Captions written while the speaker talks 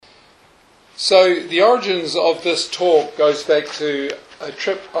So the origins of this talk goes back to a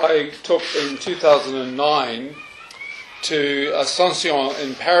trip I took in 2009 to Asuncion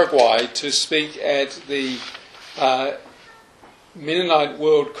in Paraguay to speak at the Mennonite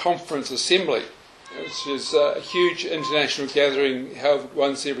World Conference Assembly, which is a huge international gathering held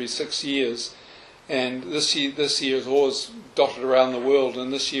once every 6 years. And this year is always dotted around the world,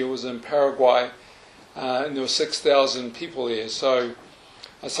 and this year was in Paraguay, and there were 6,000 people there. So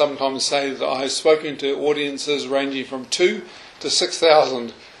I sometimes say that I've spoken to audiences ranging from 2 to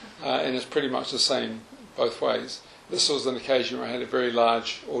 6,000, and it's pretty much the same both ways. This was an occasion where I had a very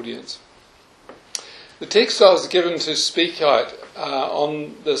large audience. The text I was given to speak at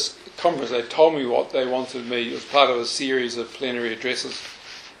on this conference, they told me what they wanted me. It was part of a series of plenary addresses.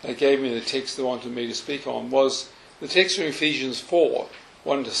 They gave me the text they wanted me to speak on, was the text from Ephesians 4,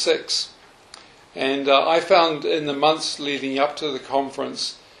 1 to 6. And I found in the months leading up to the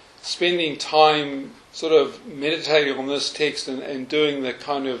conference, spending time sort of meditating on this text and doing the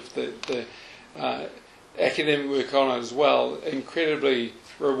kind of the academic work on it as well, incredibly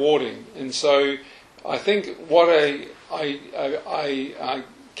rewarding. And so I think what I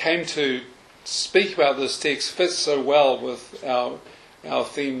came to speak about this text fits so well with our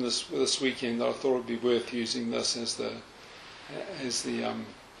theme this weekend that I thought it would be worth using this as the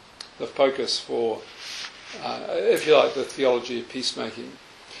focus for, if you like, the theology of peacemaking.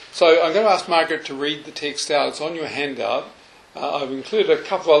 So I'm going to ask Margaret to read the text out. It's on your handout. I've included a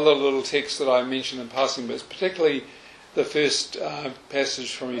couple of other little texts that I mentioned in passing, but it's particularly the first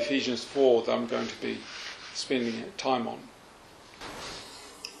passage from Ephesians 4 that I'm going to be spending time on.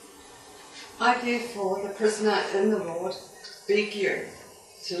 I therefore, the prisoner in the Lord, beg you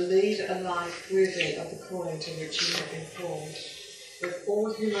to lead a life worthy of the calling to which you have been called, with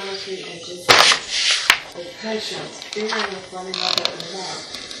all humility and gentleness, with patience, bearing with one another in love,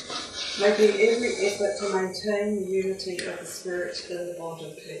 making every effort to maintain the unity of the Spirit in the bond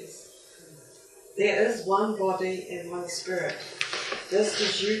of peace. There is one body and one Spirit, just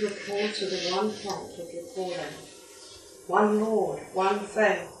as you were called to the one point of your calling. One Lord, one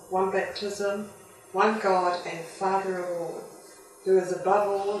faith, one baptism, one God and Father of all, who is above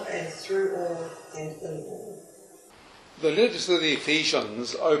all and through all and in all. The letter to the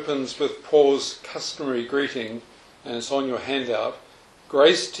Ephesians opens with Paul's customary greeting, and it's on your handout.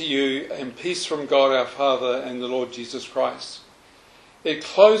 Grace to you and peace from God our Father and the Lord Jesus Christ. It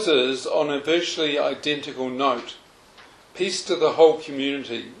closes on a virtually identical note. Peace to the whole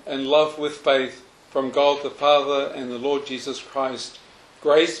community and love with faith from God the Father and the Lord Jesus Christ.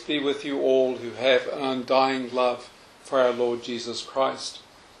 Grace be with you all who have an undying love for our Lord Jesus Christ.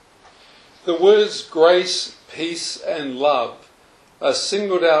 The words grace, peace and love are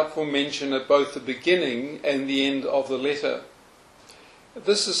singled out for mention at both the beginning and the end of the letter.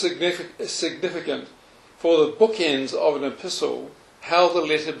 This is significant for the bookends of an epistle. How the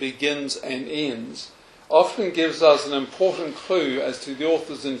letter begins and ends often gives us an important clue as to the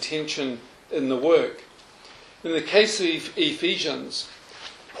author's intention in the work. In the case of Ephesians,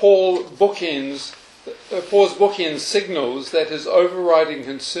 Paul's bookends signals that his overriding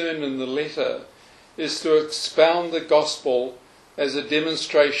concern in the letter is to expound the gospel as a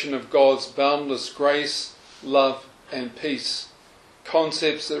demonstration of God's boundless grace, love and peace,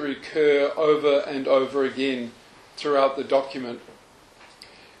 concepts that recur over and over again throughout the document.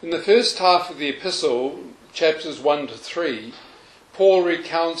 In the first half of the epistle, chapters 1 to 3, Paul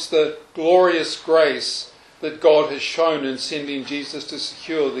recounts the glorious grace that God has shown in sending Jesus to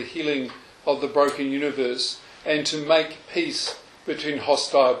secure the healing of the broken universe and to make peace between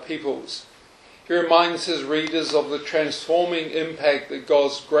hostile peoples. He reminds his readers of the transforming impact that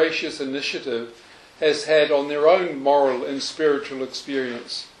God's gracious initiative has had on their own moral and spiritual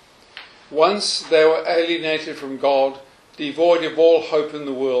experience. Once they were alienated from God, devoid of all hope in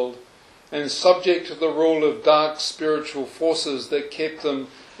the world, and subject to the rule of dark spiritual forces that kept them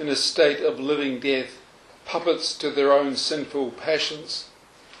in a state of living death, puppets to their own sinful passions.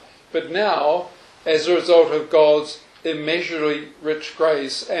 But now, as a result of God's immeasurably rich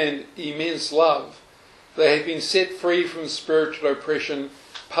grace and immense love, they have been set free from spiritual oppression,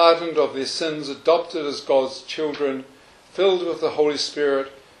 pardoned of their sins, adopted as God's children, filled with the Holy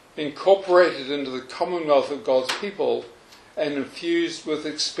Spirit, incorporated into the commonwealth of God's people, and infused with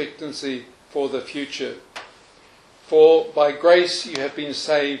expectancy for the future. For by grace you have been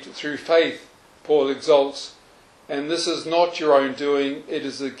saved through faith, Paul exalts, and this is not your own doing, it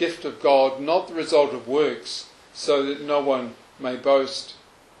is the gift of God, not the result of works, so that no one may boast.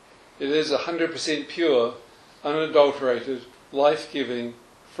 It is 100% pure, unadulterated, life-giving,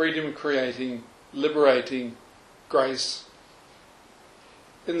 freedom-creating, liberating grace.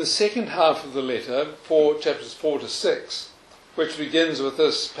 In the second half of the letter, chapters 4 to 6, which begins with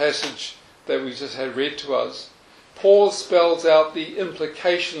this passage that we just had read to us, Paul spells out the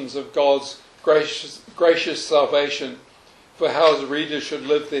implications of God's gracious salvation for how his readers should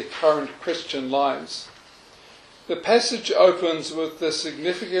live their current Christian lives. The passage opens with the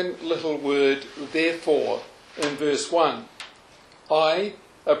significant little word, therefore, in verse 1. I,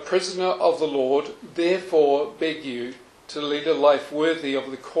 a prisoner of the Lord, therefore beg you to lead a life worthy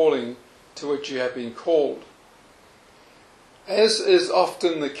of the calling to which you have been called. As is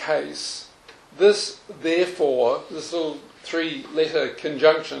often the case, this therefore, this little three-letter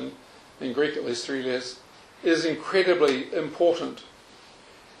conjunction, in Greek at least 3 letters, is incredibly important.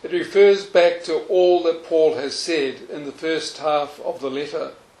 It refers back to all that Paul has said in the first half of the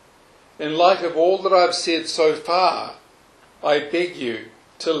letter. In light of all that I've said so far, I beg you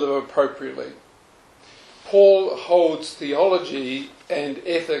to live appropriately. Paul holds theology and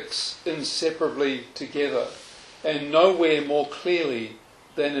ethics inseparably together, and nowhere more clearly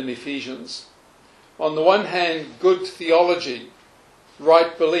than in Ephesians. On the one hand, good theology,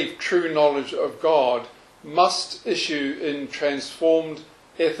 right belief, true knowledge of God, must issue in transformed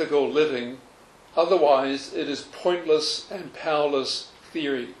ethical living, otherwise it is pointless and powerless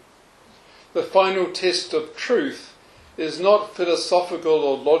theory. The final test of truth is not philosophical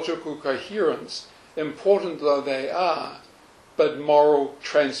or logical coherence, important though they are, but moral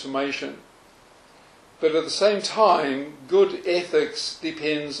transformation. But at the same time, good ethics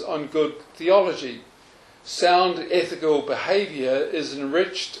depends on good theology. Sound ethical behaviour is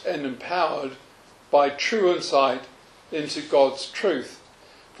enriched and empowered by true insight into God's truth.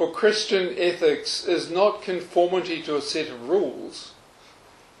 For Christian ethics is not conformity to a set of rules,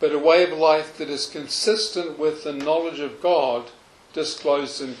 but a way of life that is consistent with the knowledge of God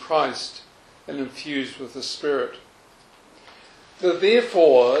disclosed in Christ and infused with the Spirit. The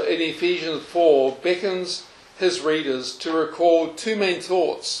therefore in Ephesians 4 beckons his readers to recall two main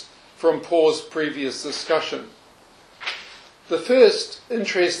thoughts from Paul's previous discussion. The first,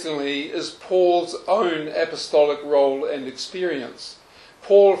 interestingly, is Paul's own apostolic role and experience.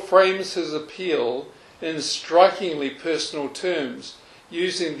 Paul frames his appeal in strikingly personal terms,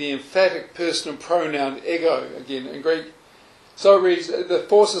 using the emphatic personal pronoun ego, again in Greek. So it reads, the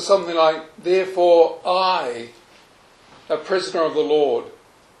force is something like, therefore I, a prisoner of the Lord,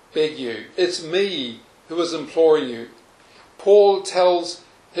 beg you. It's me who is imploring you. Paul speaks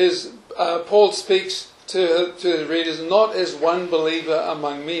to his readers not as one believer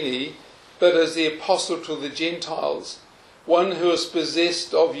among many, but as the apostle to the Gentiles, one who is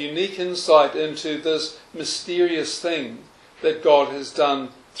possessed of unique insight into this mysterious thing that God has done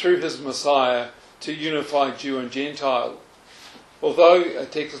through his Messiah to unify Jew and Gentile. Although, a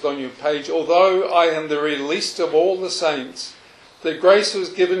text is on your page, although I am the very least of all the saints, the grace was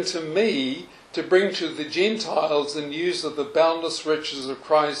given to me to bring to the Gentiles the news of the boundless riches of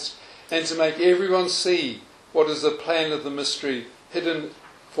Christ, and to make everyone see what is the plan of the mystery hidden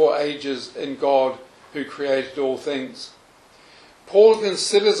for ages in God who created all things. Paul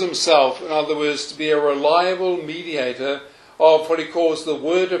considers himself, in other words, to be a reliable mediator of what he calls the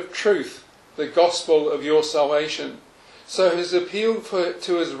word of truth, the gospel of your salvation. So his appeal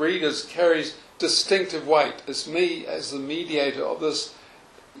to his readers carries distinctive weight. It's me as the mediator of this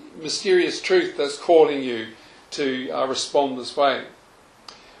mysterious truth that's calling you to respond this way.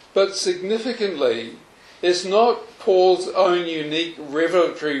 But significantly, it's not Paul's own unique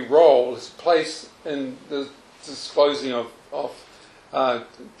revelatory role, his place in the disclosing of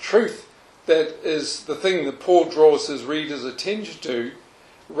truth, that is the thing that Paul draws his readers' attention to.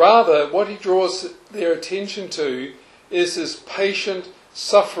 Rather, what he draws their attention to is his patient,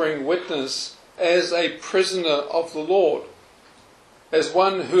 suffering witness as a prisoner of the Lord, as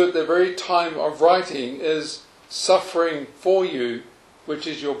one who at the very time of writing is suffering for you, which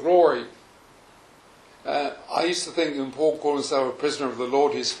is your glory. I used to think when Paul called himself a prisoner of the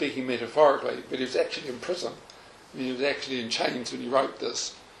Lord, he was speaking metaphorically, but he was actually in prison. He was actually in chains when he wrote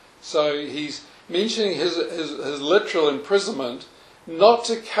this. So he's mentioning his literal imprisonment, not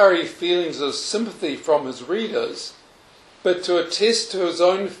to carry feelings of sympathy from his readers, but to attest to his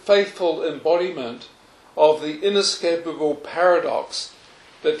own faithful embodiment of the inescapable paradox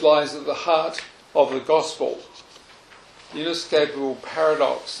that lies at the heart of the gospel. The inescapable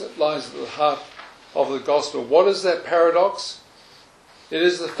paradox that lies at the heart of the gospel. What is that paradox? It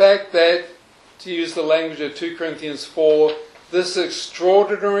is the fact that, to use the language of 2 Corinthians 4, this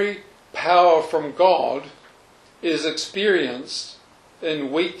extraordinary power from God is experienced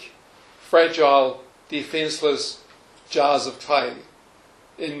in weak, fragile, defenseless jars of clay,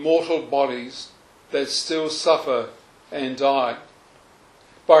 in mortal bodies that still suffer and die.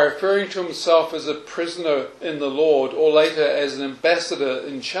 by referring to himself as a prisoner in the Lord, or later as an ambassador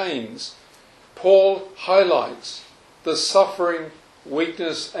in chains, Paul highlights the suffering,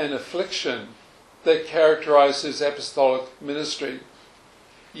 weakness and affliction that characterise his apostolic ministry.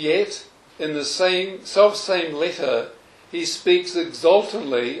 Yet, in the same letter, he speaks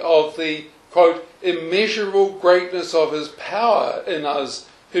exultantly of the, quote, immeasurable greatness of his power in us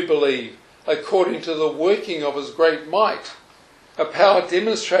who believe, according to the working of his great might, a power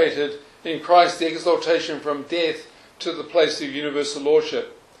demonstrated in Christ's exaltation from death to the place of universal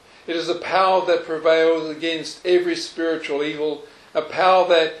lordship. It is a power that prevails against every spiritual evil, a power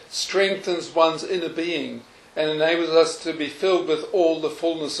that strengthens one's inner being and enables us to be filled with all the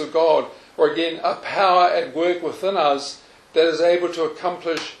fullness of God. Or again, a power at work within us that is able to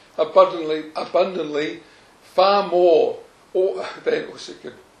accomplish abundantly far more, or that also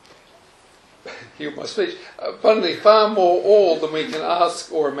could heal my speech, abundantly far more all than we can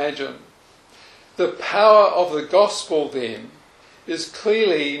ask or imagine. The power of the gospel then is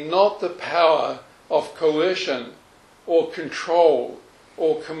clearly not the power of coercion or control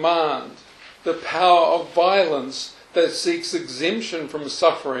or command, the power of violence that seeks exemption from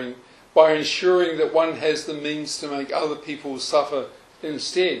suffering by ensuring that one has the means to make other people suffer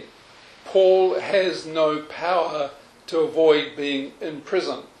instead. Paul has no power to avoid being in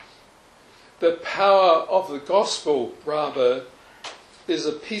prison. The power of the gospel, rather, is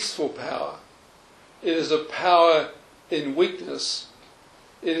a peaceful power. It is a power in weakness.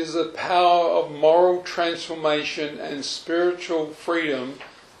 It is a power of moral transformation and spiritual freedom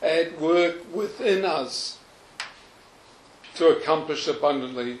at work within us to accomplish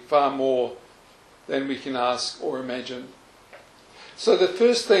abundantly far more than we can ask or imagine. So the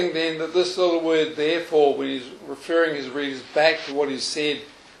first thing then that this little word therefore, when he's referring his readers back to what he's said,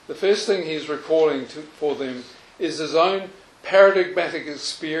 the first thing he's recalling for them is his own paradigmatic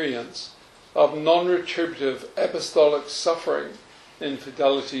experience of non-retributive apostolic suffering in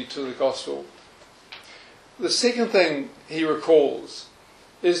fidelity to the gospel. The second thing he recalls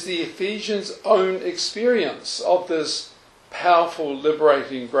is the Ephesians' own experience of this powerful,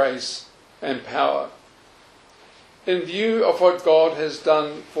 liberating grace and power. In view of what God has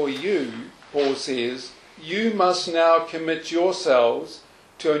done for you, Paul says, you must now commit yourselves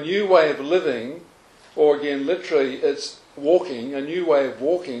to a new way of living, or again, literally, it's walking, a new way of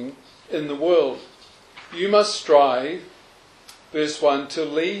walking in the world. You must strive, verse 1, to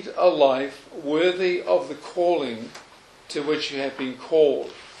lead a life worthy of the calling to which you have been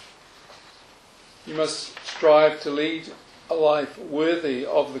called. You must strive to lead a life worthy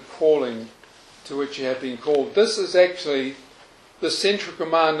of the calling to which you have been called. This is actually the central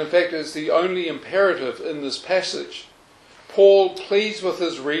command. In fact, it's the only imperative in this passage. Paul pleads with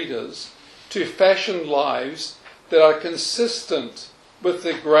his readers to fashion lives that are consistent with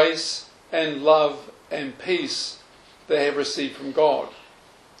the grace and love and peace they have received from God.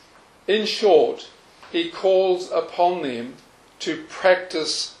 In short, he calls upon them to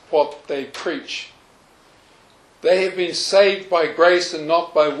practice what they preach. They have been saved by grace and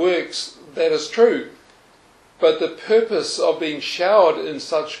not by works. That is true. But the purpose of being showered in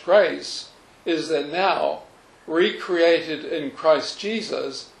such grace is that now, recreated in Christ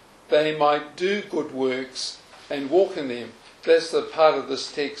Jesus, they might do good works and walk in them. That's the part of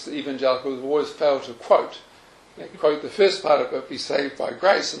this text that evangelicals always fail to quote. They quote the first part of it, be saved by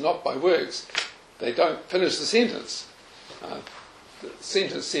grace and not by works. They don't finish the sentence. The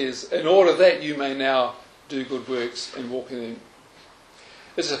sentence says, in order that you may now do good works and walk in them.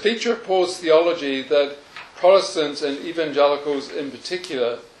 It's a feature of Paul's theology that Protestants and evangelicals in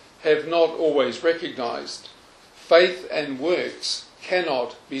particular have not always recognised. Faith and works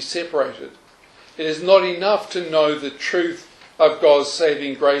cannot be separated. It is not enough to know the truth of God's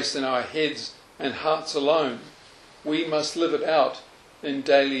saving grace in our heads and hearts alone. We must live it out in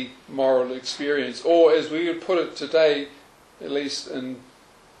daily moral experience. Or, as we would put it today, at least in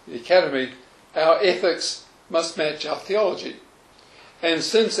the academy, our ethics must match our theology. And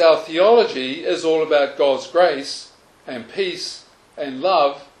since our theology is all about God's grace and peace and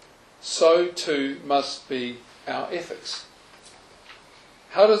love, so too must be our ethics.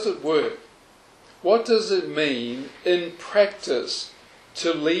 How does it work? What does it mean in practice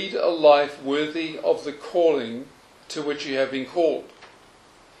to lead a life worthy of the calling to which you have been called?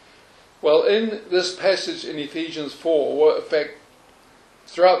 Well, in this passage in Ephesians 4, well, in fact,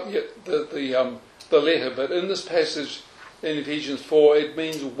 throughout the letter, but in this passage in Ephesians 4, it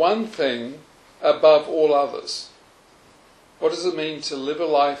means one thing above all others. What does it mean to live a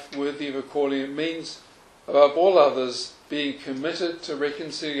life worthy of a calling? It means, above all others, being committed to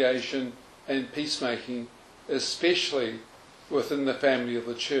reconciliation and peacemaking, especially within the family of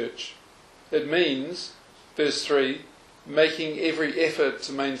the church. It means, verse 3, making every effort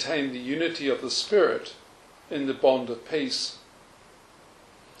to maintain the unity of the Spirit in the bond of peace.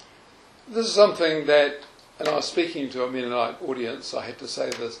 This is something that, and I was speaking to a Mennonite audience, I had to say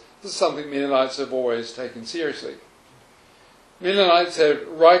this is something Mennonites have always taken seriously. Mennonites have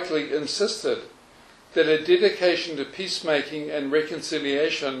rightly insisted that a dedication to peacemaking and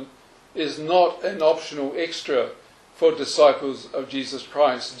reconciliation is not an optional extra for disciples of Jesus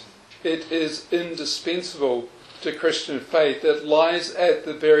Christ. It is indispensable to Christian faith. It lies at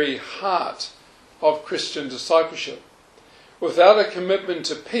the very heart of Christian discipleship. Without a commitment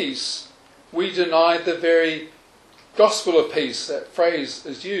to peace, we deny the very gospel of peace. That phrase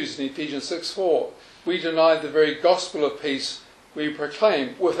is used in Ephesians 6:4. We deny the very gospel of peace we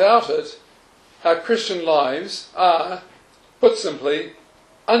proclaim. Without it, our Christian lives are, put simply,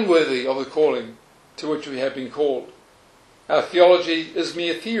 unworthy of the calling to which we have been called. Our theology is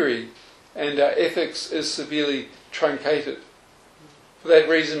mere theory, and our ethics is severely truncated. For that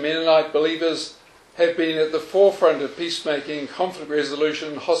reason, Mennonite believers have been at the forefront of peacemaking, conflict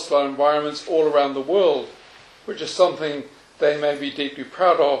resolution in hostile environments all around the world, which is something they may be deeply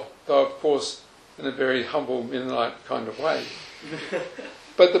proud of, though of course in a very humble Mennonite kind of way.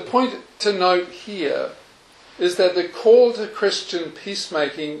 But the point to note here is that the call to Christian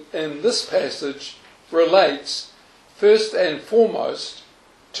peacemaking in this passage relates first and foremost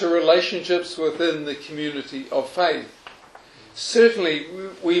to relationships within the community of faith. Certainly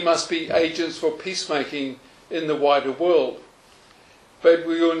we must be agents for peacemaking in the wider world, but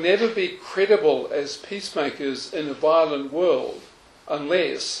we will never be credible as peacemakers in a violent world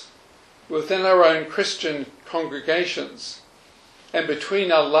unless, within our own Christian congregations and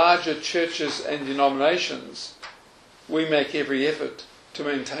between our larger churches and denominations, we make every effort to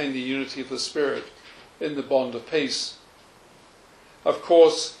maintain the unity of the Spirit in the bond of peace. Of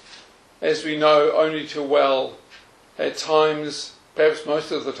course, as we know only too well, at times, perhaps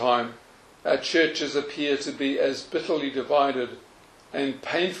most of the time, our churches appear to be as bitterly divided and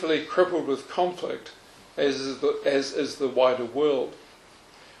painfully crippled with conflict as is the wider world.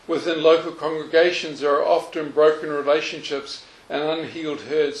 Within local congregations, there are often broken relationships and unhealed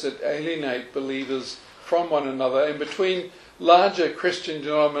hurts that alienate believers from one another. And between larger Christian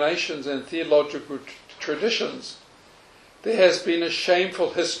denominations and theological traditions, there has been a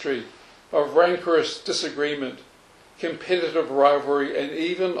shameful history of rancorous disagreement, competitive rivalry, and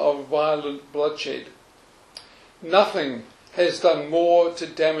even of violent bloodshed. Nothing has done more to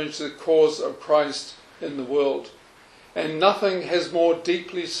damage the cause of Christ in the world, and nothing has more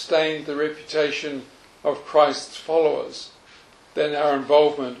deeply stained the reputation of Christ's followers than our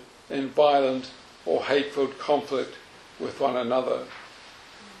involvement in violent or hateful conflict with one another.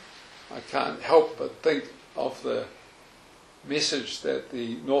 I can't help but think of the message that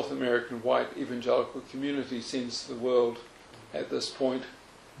the North American white evangelical community sends to the world at this point.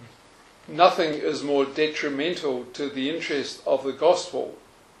 Nothing is more detrimental to the interest of the gospel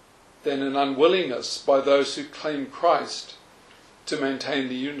than an unwillingness by those who claim Christ to maintain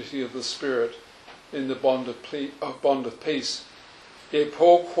the unity of the Spirit in the bond of peace. Yet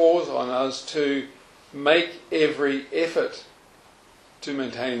Paul calls on us to make every effort to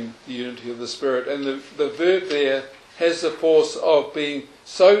maintain the unity of the Spirit. And the verb there has the force of being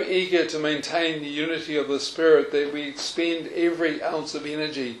so eager to maintain the unity of the Spirit that we expend every ounce of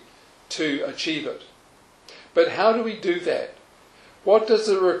energy to achieve it. But how do we do that? What does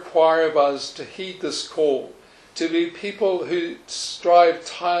it require of us to heed this call, to be people who strive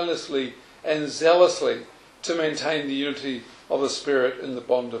tirelessly and zealously to maintain the unity of the Spirit in the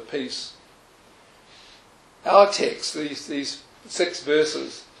bond of peace? Our text, these 6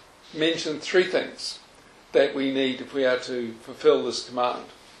 verses, mention 3 things that we need if we are to fulfill this command.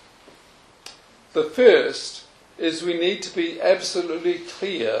 The first is we need to be absolutely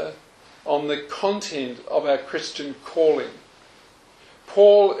clear on the content of our Christian calling.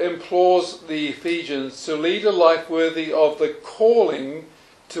 Paul implores the Ephesians to lead a life worthy of the calling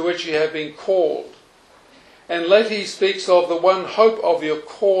to which you have been called. And later he speaks of the one hope of your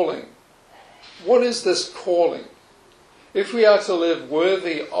calling. What is this calling? If we are to live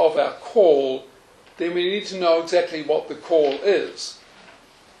worthy of our call, then we need to know exactly what the call is.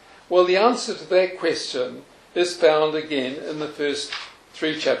 Well, the answer to that question is found again in the first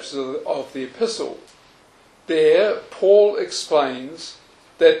 3 chapters of the epistle. There, Paul explains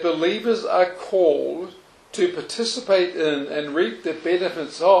that believers are called to participate in and reap the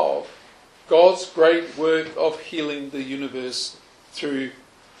benefits of God's great work of healing the universe through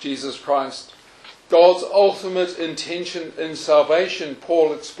Jesus Christ. God's ultimate intention in salvation,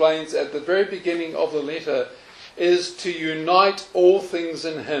 Paul explains at the very beginning of the letter, is to unite all things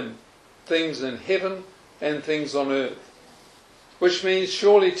in him, things in heaven and things on earth, which means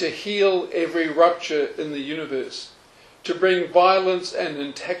surely to heal every rupture in the universe, to bring violence and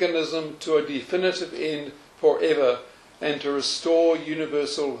antagonism to a definitive end forever, and to restore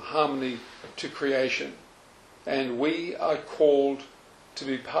universal harmony to creation. And we are called to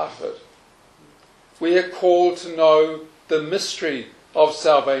be part of it. We are called to know the mystery of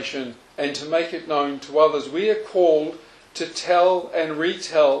salvation and to make it known to others. We are called to tell and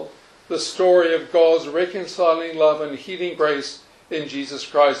retell the story of God's reconciling love and healing grace in Jesus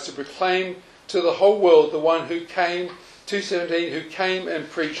Christ, to proclaim to the whole world the one who came, 2:17, who came and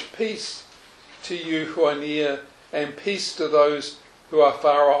preached peace to you who are near and peace to those who are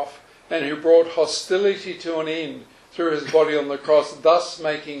far off, and who brought hostility to an end through his body on the cross, thus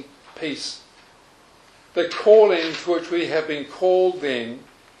making peace. The calling to which we have been called then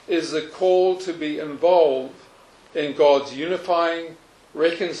is the call to be involved in God's unifying,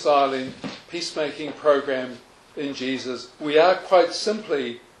 reconciling, peacemaking program in Jesus. We are quite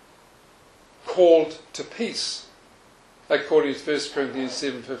simply called to peace, according to 1 Corinthians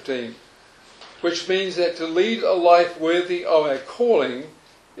 7:15, which means that to lead a life worthy of our calling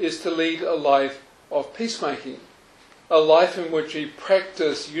is to lead a life of peacemaking, a life in which we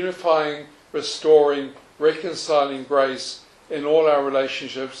practice unifying, restoring, reconciling grace in all our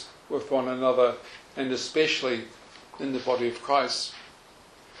relationships with one another, and especially in the body of Christ.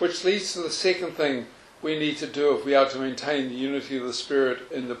 Which leads to the second thing we need to do if we are to maintain the unity of the Spirit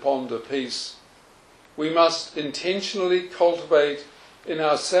in the bond of peace. We must intentionally cultivate in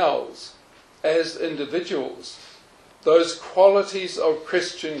ourselves, as individuals, those qualities of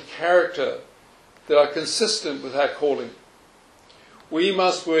Christian character that are consistent with our calling. We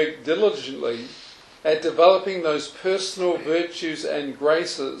must work diligently at developing those personal virtues and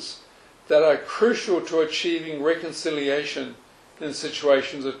graces that are crucial to achieving reconciliation in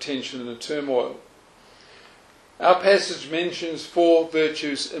situations of tension and turmoil. Our passage mentions 4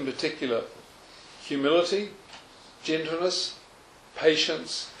 virtues in particular: humility, gentleness,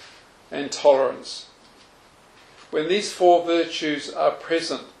 patience, and tolerance. When these 4 virtues are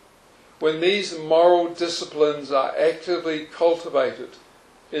present, when these moral disciplines are actively cultivated,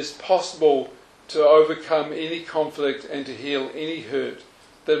 it's possible to overcome any conflict and to heal any hurt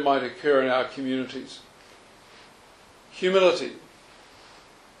that might occur in our communities. Humility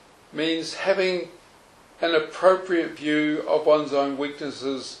means having an appropriate view of one's own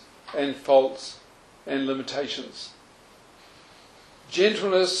weaknesses and faults and limitations.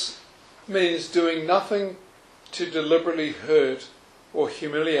 Gentleness means doing nothing to deliberately hurt or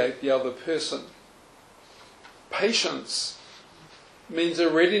humiliate the other person. Patience means a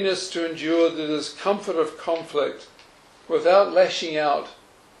readiness to endure the discomfort of conflict without lashing out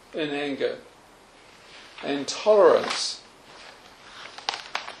in anger. And tolerance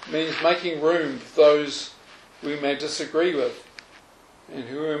means making room for those we may disagree with and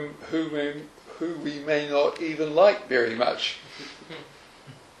who we may not even like very much.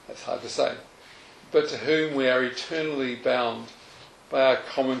 That's hard to say. But to whom we are eternally bound by our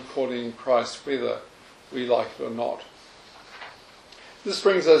common calling in Christ, whether we like it or not. This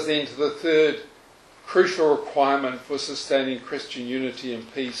brings us then to the third crucial requirement for sustaining Christian unity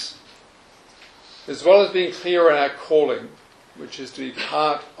and peace. As well as being clear on our calling, which is to be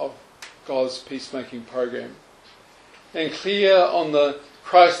part of God's peacemaking program, and clear on the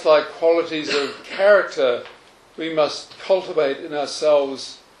Christ-like qualities of character we must cultivate in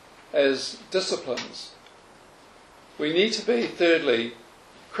ourselves as disciplines, we need to be, thirdly,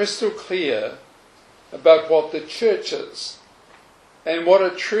 crystal clear about what the church is and what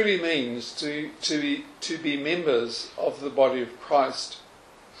it truly means to be members of the body of Christ.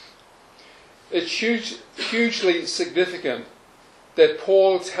 It's hugely significant that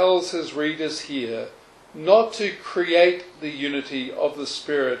Paul tells his readers here not to create the unity of the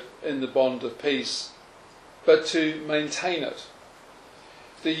Spirit in the bond of peace, but to maintain it.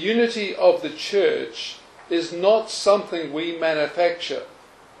 The unity of the church is not something we manufacture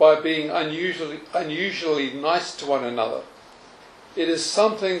by being unusually nice to one another. It is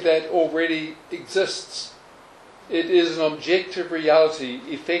something that already exists. It is an objective reality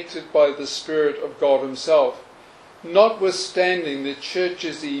effected by the Spirit of God Himself, notwithstanding the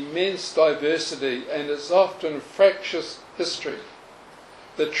church's immense diversity and its often fractious history.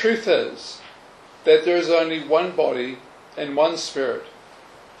 The truth is that there is only one body and one Spirit,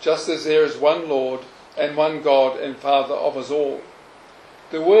 just as there is one Lord and one God and Father of us all.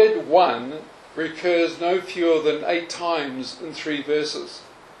 The word one recurs no fewer than 8 times in 3 verses.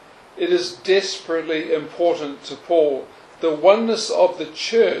 It is desperately important to Paul. The oneness of the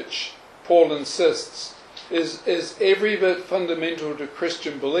church, Paul insists, is every bit fundamental to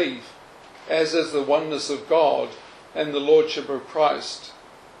Christian belief, as is the oneness of God and the Lordship of Christ.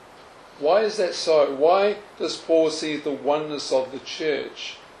 Why is that so? Why does Paul see the oneness of the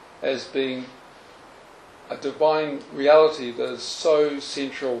church as being a divine reality that is so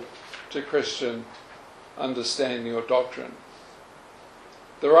central to Christian understanding or doctrine?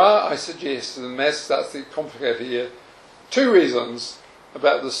 There are, I suggest, and the math starts to get complicated here, two reasons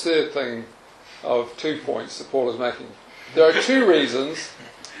about this third thing of 2 points that Paul is making. There are two reasons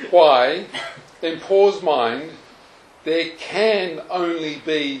why, in Paul's mind, there can only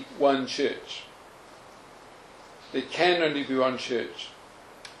be one church. There can only be one church.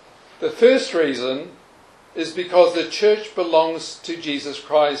 The first reason is because the church belongs to Jesus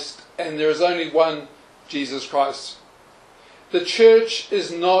Christ, and there is only one Jesus Christ. The church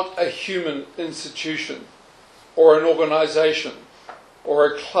is not a human institution, or an organisation, or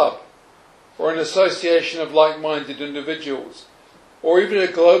a club, or an association of like-minded individuals, or even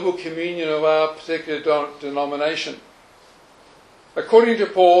a global communion of our particular denomination. According to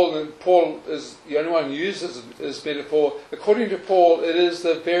Paul, and Paul is the only one who uses this metaphor, according to Paul, it is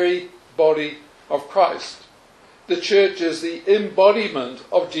the very body of Christ. The church is the embodiment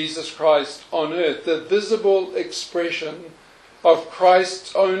of Jesus Christ on earth, the visible expression of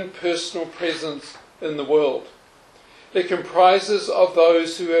Christ's own personal presence in the world. It comprises of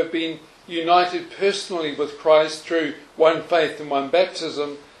those who have been united personally with Christ through one faith and one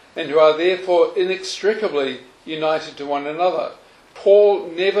baptism, and who are therefore inextricably united to one another. Paul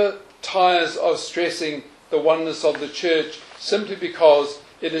never tires of stressing the oneness of the church simply because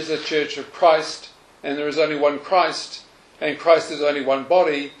it is a church of Christ, and there is only one Christ, and Christ is only one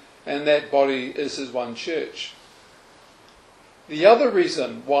body, and that body is his one church. The other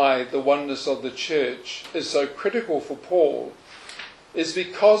reason why the oneness of the church is so critical for Paul is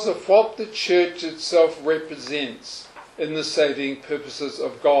because of what the church itself represents in the saving purposes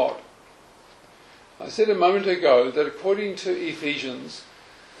of God. I said a moment ago that according to Ephesians,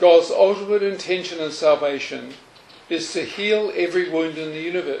 God's ultimate intention in salvation is to heal every wound in the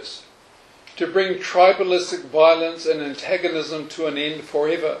universe, to bring tribalistic violence and antagonism to an end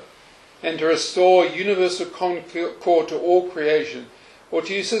forever, and to restore universal concord to all creation, or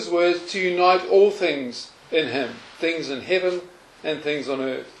to use his words, to unite all things in him, things in heaven and things on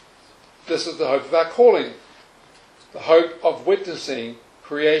earth. This is the hope of our calling, the hope of witnessing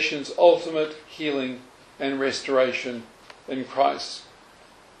creation's ultimate healing and restoration in Christ.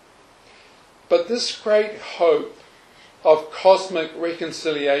 But this great hope of cosmic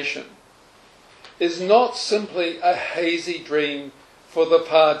reconciliation is not simply a hazy dream for the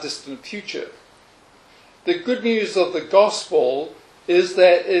far distant future. The good news of the gospel is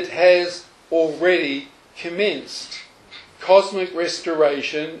that it has already commenced. Cosmic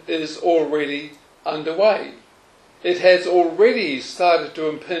restoration is already underway. It has already started to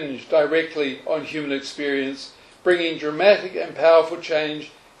impinge directly on human experience, bringing dramatic and powerful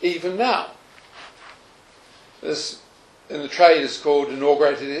change even now. This, in the trade, is called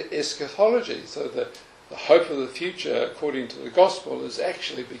inaugurated eschatology. So the hope of the future, according to the gospel, is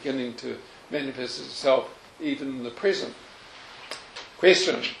actually beginning to manifest itself even in the present.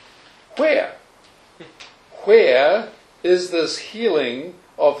 Question: where? Where is this healing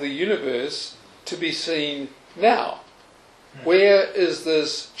of the universe to be seen now? Where is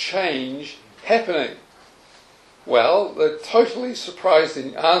this change happening? Well, the totally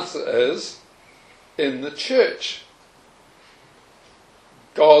surprising answer is in the church.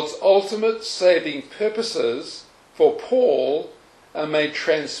 God's ultimate saving purposes for Paul are made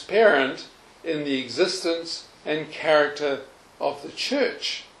transparent in the existence and character of the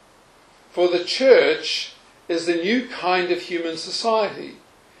church. For the church is the new kind of human society,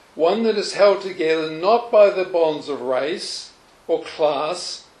 one that is held together not by the bonds of race or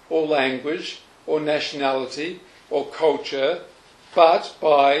class or language or nationality or culture, but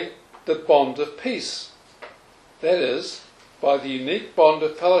by the bond of peace. That is, by the unique bond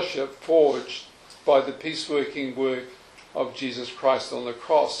of fellowship forged by the peace-working work of Jesus Christ on the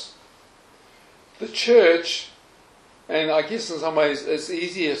cross. The church, and I guess in some ways it's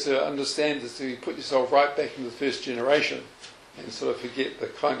easier to understand this if you put yourself right back in the first generation and sort of forget the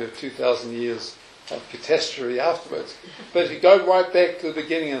kind of 2,000 years of catastrophe afterwards. But if you go right back to the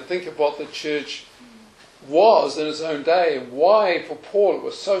beginning and think of what the church was in its own day and why for Paul it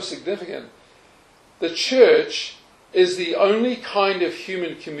was so significant, the church is the only kind of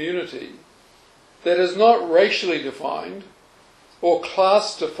human community that is not racially defined, or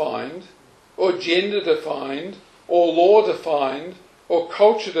class defined, or gender defined, or law defined, or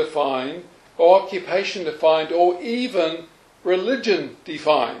culture defined, or occupation defined, or even religion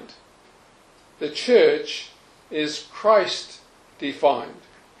defined. The church is Christ-defined.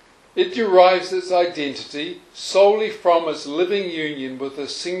 It derives its identity solely from its living union with the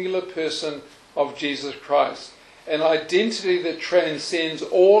singular person of Jesus Christ, an identity that transcends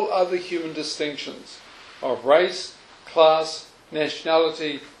all other human distinctions of race, class,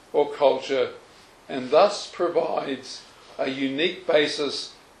 nationality, or culture, and thus provides a unique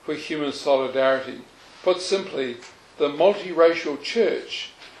basis for human solidarity. Put simply, the multiracial church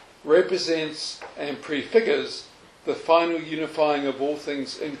represents and prefigures the final unifying of all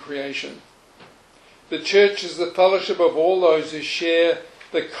things in creation. The church is the fellowship of all those who share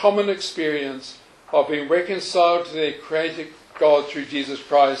the common experience of being reconciled to their Creator God through Jesus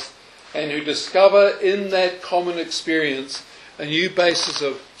Christ, and who discover in that common experience a new basis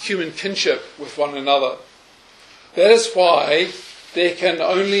of human kinship with one another. That is why there can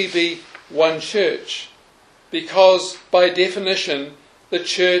only be one church, because by definition the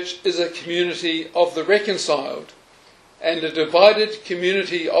church is a community of the reconciled, and a divided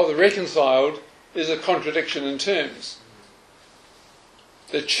community of the reconciled is a contradiction in terms.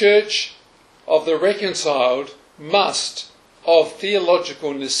 The church of the reconciled must, of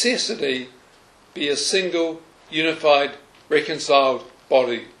theological necessity, be a single, unified, reconciled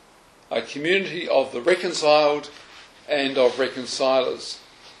body, a community of the reconciled and of reconcilers.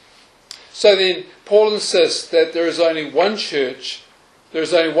 So then, Paul insists that there is only one church, there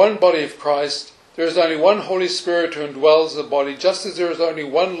is only one body of Christ, there is only one Holy Spirit who indwells the body, just as there is only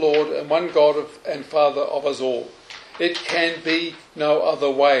one Lord and one God and Father of us all. It can be no other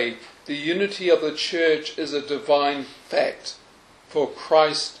way. The unity of the church is a divine fact, for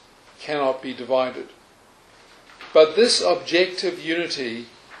Christ cannot be divided. But this objective unity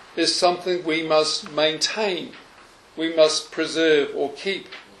is something we must maintain, we must preserve or keep.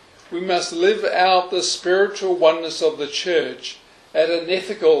 We must live out the spiritual oneness of the church at an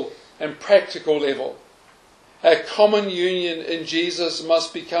ethical and practical level. Our common union in Jesus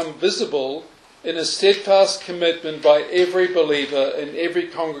must become visible in a steadfast commitment by every believer in every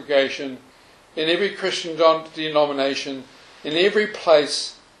congregation, in every Christian denomination, in every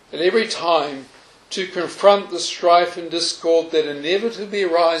place, at every time, to confront the strife and discord that inevitably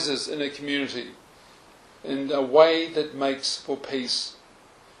arises in a community in a way that makes for peace.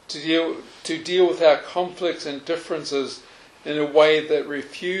 To deal with our conflicts and differences in a way that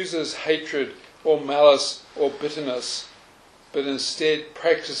refuses hatred or malice or bitterness, but instead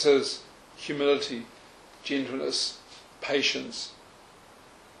practices humility, gentleness, patience,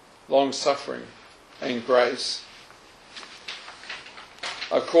 long-suffering, and grace.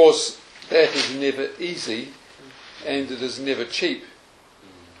 Of course, that is never easy, and it is never cheap.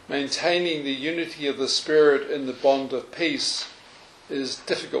 Maintaining the unity of the Spirit in the bond of peace is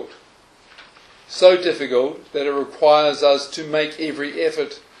difficult. So difficult that it requires us to make every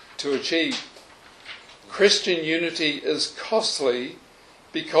effort to achieve. Christian unity is costly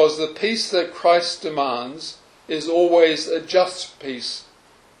because the peace that Christ demands is always a just peace.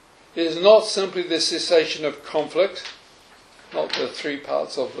 It is not simply the cessation of conflict, not the three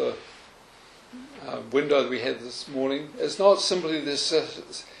parts of the window that we had this morning. It's not simply the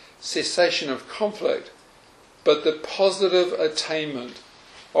cessation of conflict, but the positive attainment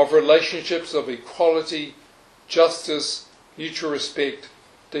of relationships of equality, justice, mutual respect,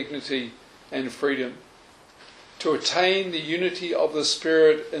 dignity, and freedom. To attain the unity of the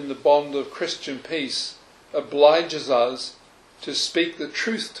Spirit in the bond of Christian peace obliges us to speak the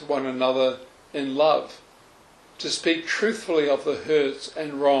truth to one another in love, to speak truthfully of the hurts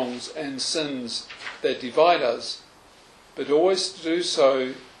and wrongs and sins that divide us, but always to do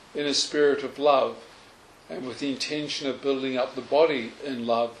so in a spirit of love and with the intention of building up the body in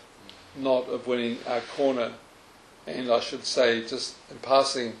love, not of winning our corner. And I should say, just in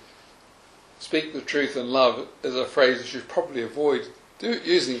passing, speak the truth in love is a phrase you should probably avoid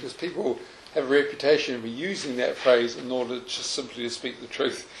using, because people have a reputation of using that phrase in order just simply to speak the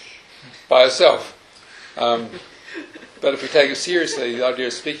truth by itself. But if we take it seriously, the idea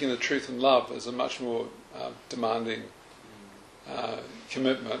of speaking the truth in love is a much more demanding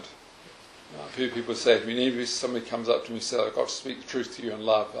commitment. I've heard people say to me, whenever somebody comes up to me and says, I've got to speak the truth to you in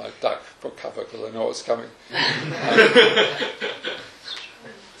love, I duck for cover because I know what's coming.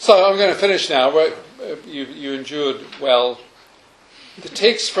 So I'm going to finish now. You endured well. The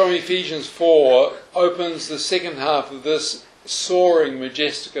text from Ephesians 4 opens the second half of this soaring,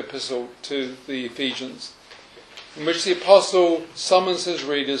 majestic epistle to the Ephesians, in which the apostle summons his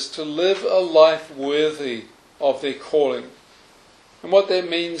readers to live a life worthy of their calling. And what that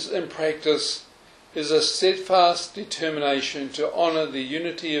means in practice is a steadfast determination to honour the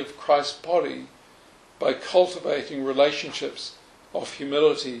unity of Christ's body by cultivating relationships of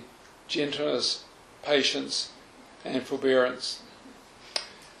humility, gentleness, patience, and forbearance.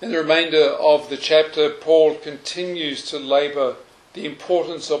 In the remainder of the chapter, Paul continues to labour the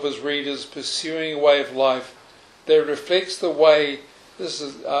importance of his readers pursuing a way of life that reflects the way, this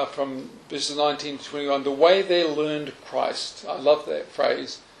is from verses 19 to 21, the way they learned Christ. I love that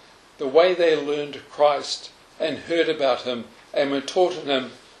phrase. The way they learned Christ and heard about him and were taught in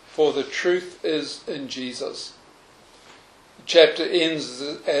him, for the truth is in Jesus. The chapter ends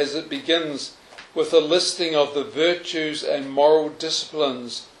as it begins with a listing of the virtues and moral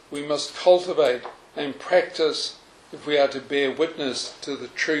disciplines we must cultivate and practice if we are to bear witness to the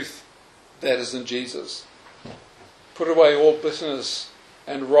truth that is in Jesus. Put away all bitterness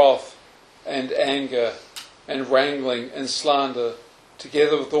and wrath and anger and wrangling and slander,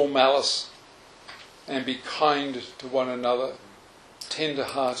 together with all malice, and be kind to one another,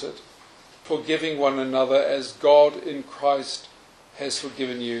 tender-hearted, forgiving one another as God in Christ has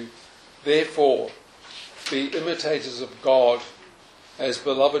forgiven you. Therefore, be imitators of God as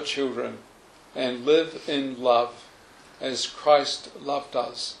beloved children, and live in love as Christ loved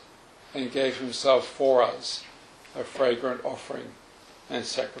us and gave himself for us, a fragrant offering and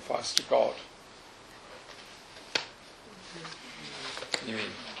sacrifice to God.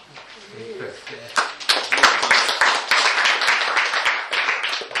 Amen.